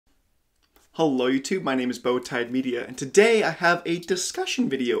Hello YouTube, my name is Bowtied Media, and today I have a discussion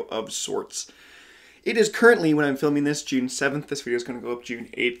video of sorts. It is currently, when I'm filming this, June 7th. This video is going to go up June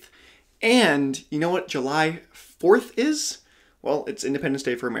 8th. And you know what July 4th is? Well, it's Independence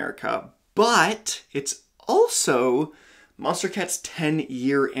Day for America, but it's also Monstercat's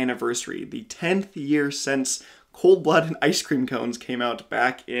 10-year anniversary. The 10th year since Cold Blood and Ice Cream Cones came out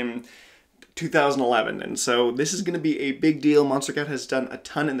back in 2011, and so this is going to be a big deal. Monstercat has done a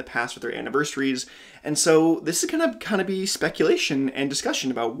ton in the past with their anniversaries, and so this is going to kind of be speculation and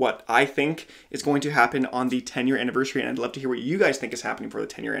discussion about what I think is going to happen on the 10-year anniversary, and I'd love to hear what you guys think is happening for the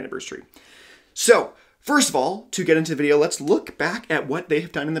 10-year anniversary. So, first of all, to get into the video, let's look back at what they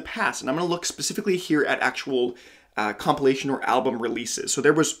have done in the past, and I'm going to look specifically here at actual compilation or album releases. So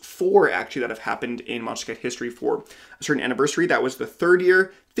there was 4 actually that have happened in Monstercat history for a certain anniversary. That was the 3rd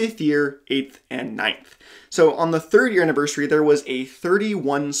year, 5th year, 8th, and 9th. So on the 3rd year anniversary, there was a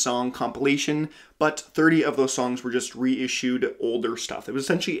 31 song compilation, but 30 of those songs were just reissued older stuff. It was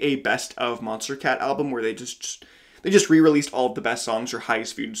essentially a best of Monstercat album where they just re-released all of the best songs or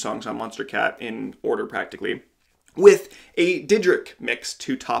highest viewed songs on Monstercat in order practically, with a Didrik mix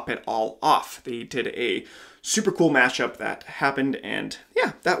to top it all off. They did a super cool mashup that happened, and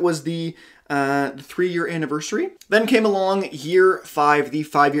yeah, that was the 3-year anniversary. Then came along year 5, the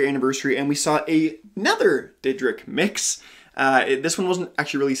 5-year anniversary, and we saw another Didrik mix. This one wasn't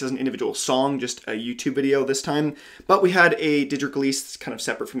actually released as an individual song, just a YouTube video this time, but we had a Didrik release that's kind of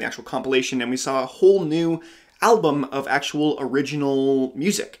separate from the actual compilation, and we saw a whole new album of actual original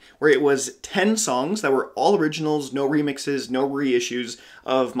music, where it was 10 songs that were all originals, no remixes, no reissues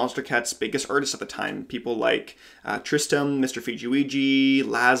of Monstercat's biggest artists at the time. People like Tristram, Mr. Fiji,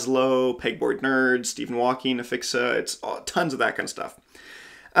 Laszlo, Pegboard Nerds, Stephen Walking, Afixa, it's tons of that kind of stuff.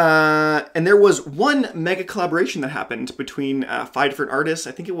 And there was one mega collaboration that happened between 5 different artists.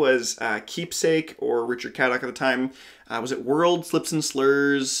 I think it was Keepsake or Richard Caddock at the time. Was it World, Slips and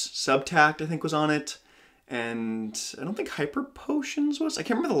Slurs, Subtact I think was on it. And I don't think Hyper Potions was. I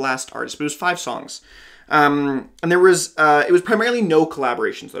can't remember the last artist, but it was 5 songs. And there was, it was primarily no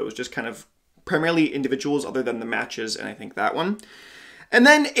collaborations though. It was just kind of primarily individuals other than the matches, and I think that one. And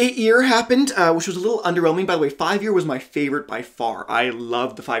then 8-year happened, which was a little underwhelming. By the way, 5-year was my favorite by far. I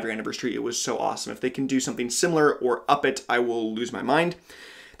loved the 5-year anniversary. It was so awesome. If they can do something similar or up it, I will lose my mind.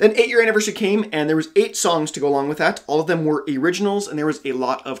 Then 8-year anniversary came, and there was 8 songs to go along with that. All of them were originals, and there was a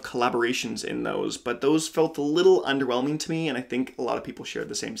lot of collaborations in those, but those felt a little underwhelming to me, and I think a lot of people shared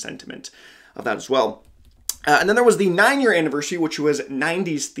the same sentiment of that as well. And then there was the 9-year anniversary, which was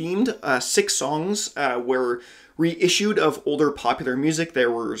 90s themed. 6 songs were reissued of older popular music. There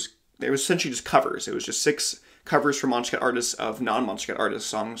was essentially just covers. It was just 6 covers from Monstercat artists of non-Monstercat artists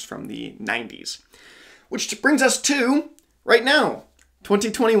songs from the 90s. Which brings us to right now.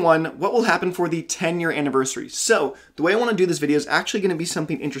 2021, what will happen for the 10-year anniversary? So, the way I want to do this video is actually going to be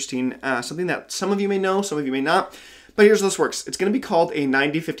something interesting, something that some of you may know, some of you may not, but here's how this works. It's going to be called a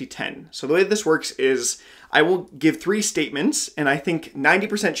 90-50-10. So the way this works is I will give 3 statements, and I think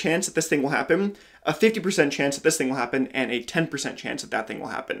 90% chance that this thing will happen, a 50% chance that this thing will happen, and a 10% chance that that thing will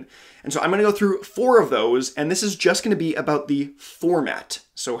happen. And so I'm going to go through 4 of those, and this is just going to be about the format.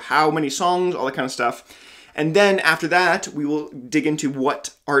 So how many songs, all that kind of stuff. And then after that, we will dig into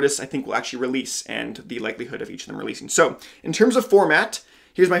what artists I think will actually release and the likelihood of each of them releasing. So in terms of format,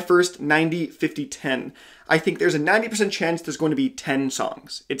 here's my first 90-50-10. I think there's a 90% chance there's going to be 10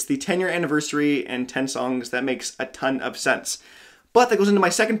 songs. It's the 10-year anniversary and 10 songs. That makes a ton of sense. But that goes into my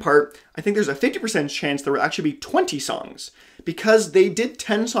second part. I think there's a 50% chance there will actually be 20 songs because they did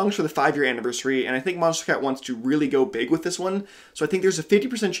 10 songs for the 5-year anniversary, and I think Monstercat wants to really go big with this one. So I think there's a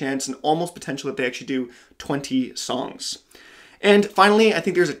 50% chance and almost potential that they actually do 20 songs. And finally, I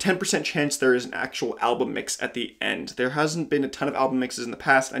think there's a 10% chance there is an actual album mix at the end. There hasn't been a ton of album mixes in the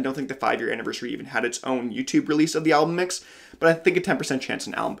past. I don't think the 5-year anniversary even had its own YouTube release of the album mix, but I think a 10% chance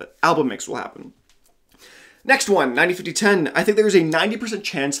an album mix will happen. Next one, 90-50-10. I think there's a 90%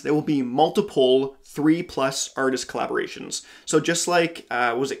 chance there will be multiple 3+ artist collaborations. So just like,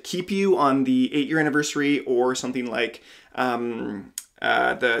 was it Keep You on the 8-year anniversary, or something like the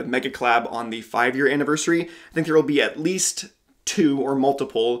Mega Collab on the 5-year anniversary, I think there will be at least 2 or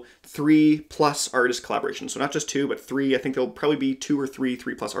multiple 3+ artist collaborations. So not just 2, but 3. I think there'll probably be 2 or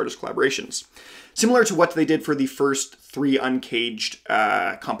 3+ artist collaborations. Similar to what they did for the first 3 Uncaged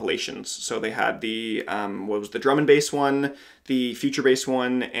compilations. So they had the, what was the drum and bass one, the future bass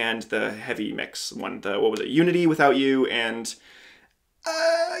one, and the heavy mix one. The, what was it, Unity, Without You, and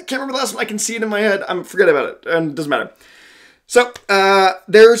I can't remember the last one. I can see it in my head. Forget about it. It doesn't matter. So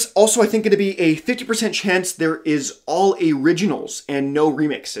there's also, I think, going to be a 50% chance there is all originals and no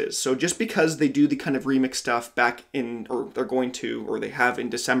remixes. So just because they do the kind of remix stuff back in, or they're going to, or they have in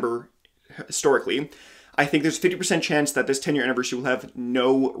December historically, I think there's a 50% chance that this 10-year anniversary will have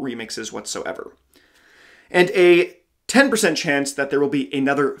no remixes whatsoever. And a 10% chance that there will be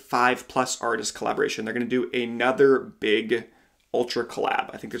another 5+ artist collaboration. They're going to do another big ultra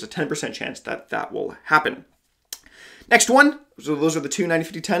collab. I think there's a 10% chance that that will happen. Next one, so those are the two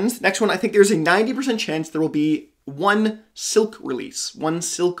 90/50/10s. Next one, I think there's a 90% chance there will be one Silk release, one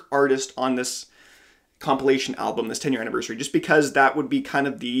Silk artist on this compilation album, this 10-year anniversary, just because that would be kind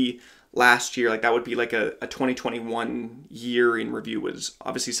of the last year, like that would be like a 2021 year in review. Was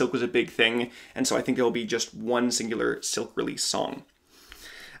obviously Silk was a big thing, and so I think there will be just one singular Silk release song.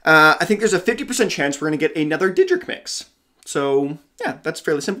 I think there's a 50% chance we're going to get another Didrik mix. So yeah, that's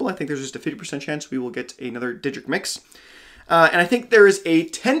fairly simple. I think there's just a 50% chance we will get another Didrik mix. And I think there is a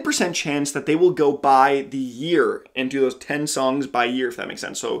 10% chance that they will go by the year and do those 10 songs by year, if that makes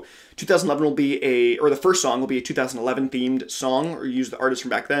sense. So 2011 will be or the first song will be a 2011 themed song, or use the artist from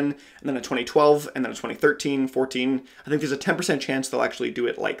back then, and then a 2012, and then a 2013, 14. I think there's a 10% chance they'll actually do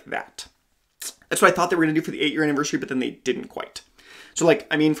it like that. That's what I thought they were going to do for the 8-year anniversary, but then they didn't quite. So, like,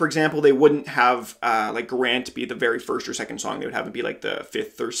 I mean, for example, they wouldn't have, like, Grant be the very first or second song. They would have it be, like, the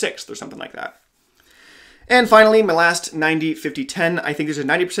 5th or 6th or something like that. And finally, my last 90/50/10, I think there's a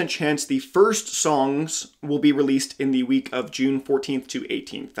 90% chance the first songs will be released in the week of June 14th to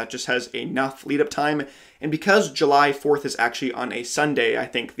 18th. That just has enough lead-up time. And because July 4th is actually on a Sunday, I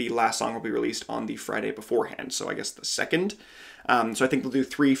think the last song will be released on the Friday beforehand. So I guess the 2nd. So I think they'll do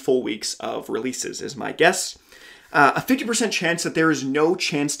 3 full weeks of releases is my guess. A 50% chance that there is no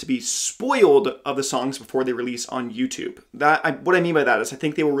chance to be spoiled of the songs before they release on YouTube. What I mean by that is I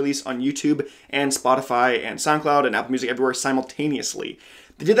think they will release on YouTube and Spotify and SoundCloud and Apple Music everywhere simultaneously.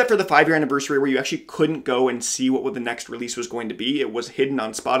 They did that for the 5-year anniversary where you actually couldn't go and see what the next release was going to be. It was hidden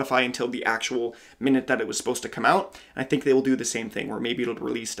on Spotify until the actual minute that it was supposed to come out. And I think they will do the same thing where maybe it'll be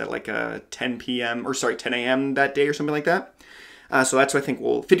released at like a 10 a.m. that day or something like that. So that's what I think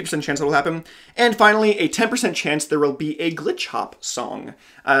 50% chance that will happen. And finally, a 10% chance there will be a glitch hop song.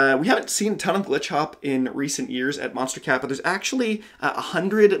 We haven't seen a ton of glitch hop in recent years at Monstercat, but there's actually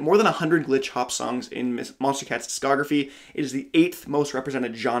more than 100 glitch hop songs in Monstercat's discography. It is the 8th most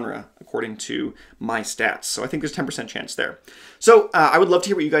represented genre, according to my stats. So I think there's 10% chance there. So I would love to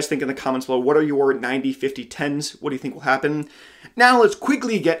hear what you guys think in the comments below. What are your 90/50/10s? What do you think will happen? Now let's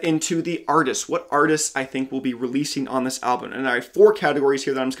quickly get into the artists. What artists I think will be releasing on this album. And I have 4 categories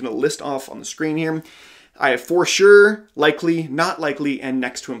here that I'm just going to list off on the screen here. I have for sure, likely, not likely, and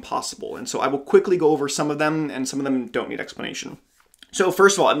next to impossible. And so I will quickly go over some of them, and some of them don't need explanation. So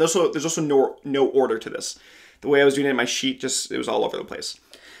first of all, and there's also no order to this. The way I was doing it in my sheet, it was all over the place.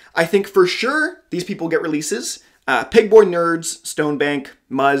 I think for sure these people get releases. Pigboy Nerds, Stonebank,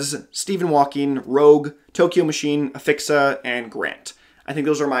 Muzz, Stephen Walking, Rogue, Tokyo Machine, Afixa, and Grant. I think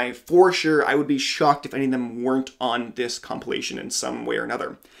those are my for sure. I would be shocked if any of them weren't on this compilation in some way or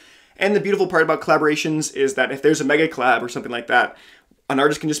another. And the beautiful part about collaborations is that if there's a mega collab or something like that, an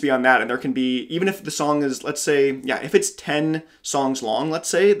artist can just be on that, and there can be, even if the song is, let's say, yeah, if it's 10 songs long, let's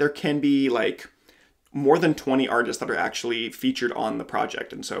say, there can be like more than 20 artists that are actually featured on the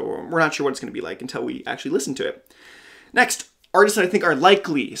project. And so we're not sure what it's going to be like until we actually listen to it. Next, artists that I think are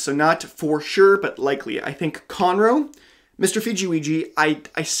likely, so not for sure, but likely. I think Conro, Mr. Fijiwiji.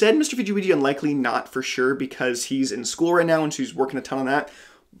 I said Mr. Fijiwiji unlikely, not for sure, because he's in school right now and so he's working a ton on that.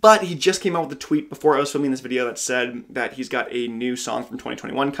 But he just came out with a tweet before I was filming this video that said that he's got a new song from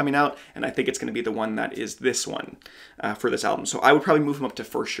 2021 coming out, and I think it's going to be the one that is this one for this album. So I would probably move him up to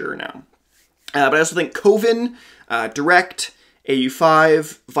for sure now. But I also think Coven, Direct,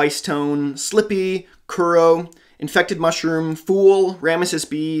 AU5, Vicetone, Slippy, Kuro, Infected Mushroom, Fool, Ramesses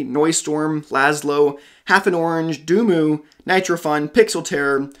B, Noisestorm, Laszlo, Half an Orange, Doomu, Nitrofun, Pixel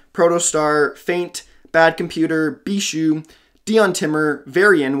Terror, Protostar, Faint, Bad Computer, Bishu, Dion Timmer,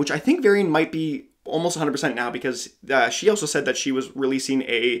 Varian, which I think Varian might be almost 100% now because she also said that she was releasing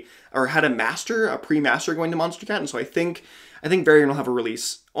had a pre-master going to Monstercat, and so I think Varian will have a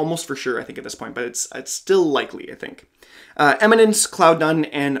release almost for sure, I think, at this point, but it's still likely, I think. Eminence, Cloud9,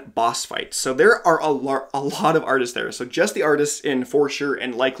 and Boss Fight. So there are a lot of artists there. So just the artists in for sure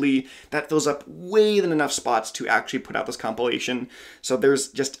and likely, that fills up way than enough spots to actually put out this compilation. So there's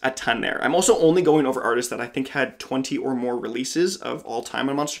just a ton there. I'm also only going over artists that I think had 20 or more releases of all time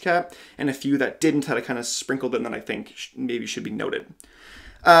on Monstercat, and a few that didn't, that I kind of sprinkled in that I think maybe should be noted.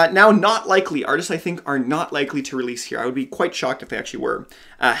 Now, not likely. Artists I think are not likely to release here. I would be quite shocked if they actually were.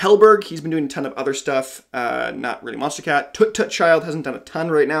 Hellberg, he's been doing a ton of other stuff. Not really Monstercat. Toot Toot Child hasn't done a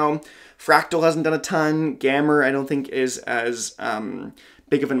ton right now. Fractal hasn't done a ton. Gammer, I don't think is as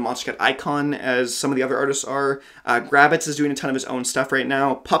big of a Monstercat icon as some of the other artists are. Grabbits is doing a ton of his own stuff right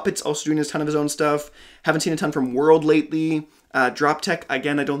now. Puppet's also doing a ton of his own stuff. Haven't seen a ton from World lately. Droptech,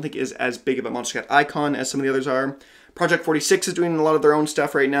 again, I don't think is as big of a Monstercat icon as some of the others are. Project 46 is doing a lot of their own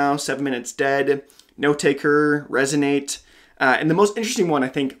stuff right now. 7 Minutes Dead, Note Taker, Resonate, and the most interesting one, I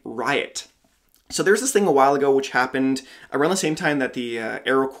think, Riot. So there's this thing a while ago which happened around the same time that the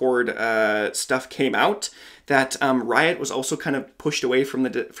Aerocord stuff came out, that Riot was also kind of pushed away from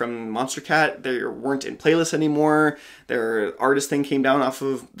Monstercat. They weren't in playlists anymore. Their artist thing came down off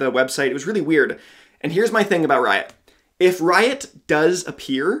of the website. It was really weird. And here's my thing about Riot. If Riot does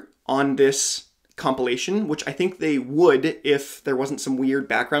appear on this compilation, which I think they would if there wasn't some weird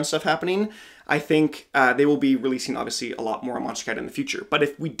background stuff happening, I think they will be releasing obviously a lot more on Monstercat in the future. But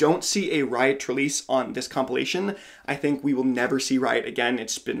if we don't see a Riot release on this compilation, I think we will never see Riot again.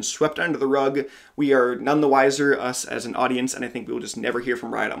 It's been swept under the rug. We are none the wiser, us as an audience, and I think we will just never hear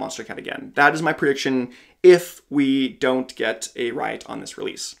from Riot on Monstercat again. That is my prediction if we don't get a Riot on this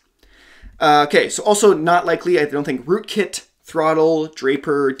release. Okay, so also not likely, I don't think Rootkit, Throttle,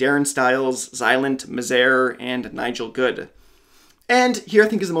 Draper, Darren Styles, Xylent, Mazaire, and Nigel Good. And here I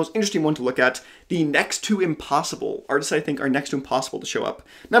think is the most interesting one to look at, the next to impossible. Artists I think are next to impossible to show up.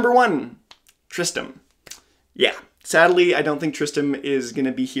 Number 1, Tristam. Yeah, sadly, I don't think Tristam is going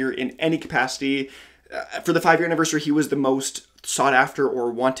to be here in any capacity. For the 5-year anniversary, he was the most sought after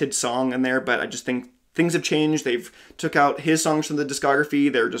or wanted song in there, but I just think things have changed. They've took out his songs from the discography.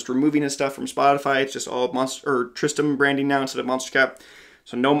 They're just removing his stuff from Spotify. It's just all Tristam branding now instead of Monstercat.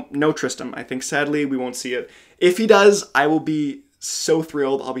 So no Tristam. I think sadly we won't see it. If he does, I will be so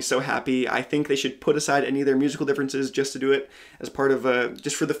thrilled. I'll be so happy. I think they should put aside any of their musical differences just to do it as part of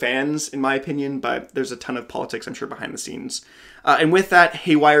just for the fans, in my opinion. But there's a ton of politics, I'm sure, behind the scenes. And with that,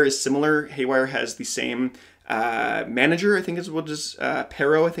 Haywire is similar. Haywire has the same manager. I think is what is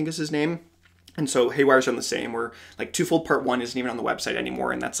Pero. I think is his name. And so Haywire's done the same, where like Twofold Part 1 isn't even on the website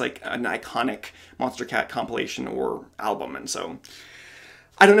anymore, and that's like an iconic Monstercat compilation or album. And so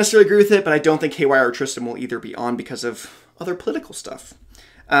I don't necessarily agree with it, but I don't think Haywire or Tristam will either be on because of other political stuff.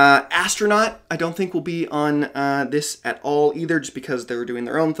 Astronaut, I don't think will be on this at all either, just because they're doing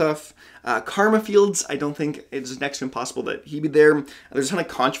their own stuff. Karma Fields, I don't think it's next to impossible that he be there. There's a ton of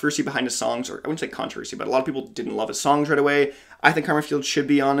controversy behind his songs, or I wouldn't say controversy, but a lot of people didn't love his songs right away. I think Karma Fields should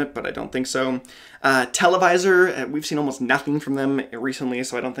be on it, but I don't think so. Televisor, we've seen almost nothing from them recently,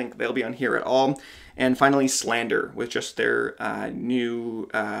 so I don't think they'll be on here at all. And finally, Slander, with just their new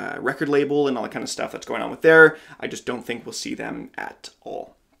record label and all that kind of stuff that's going on with there. I just don't think we'll see them at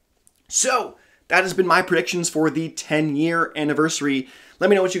all. So, that has been my predictions for the 10-year anniversary. Let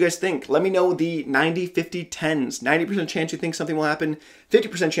me know what you guys think. Let me know the 90, 50, 10s. 90% chance you think something will happen,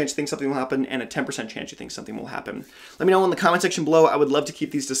 50% chance you think something will happen, and a 10% chance you think something will happen. Let me know in the comment section below. I would love to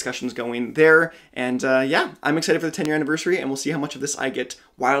keep these discussions going there. And yeah, I'm excited for the 10-year anniversary, and we'll see how much of this I get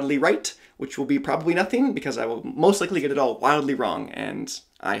wildly right, which will be probably nothing, because I will most likely get it all wildly wrong, and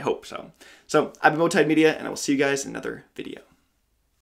I hope so. So, I've been Bowtied Media, and I will see you guys in another video.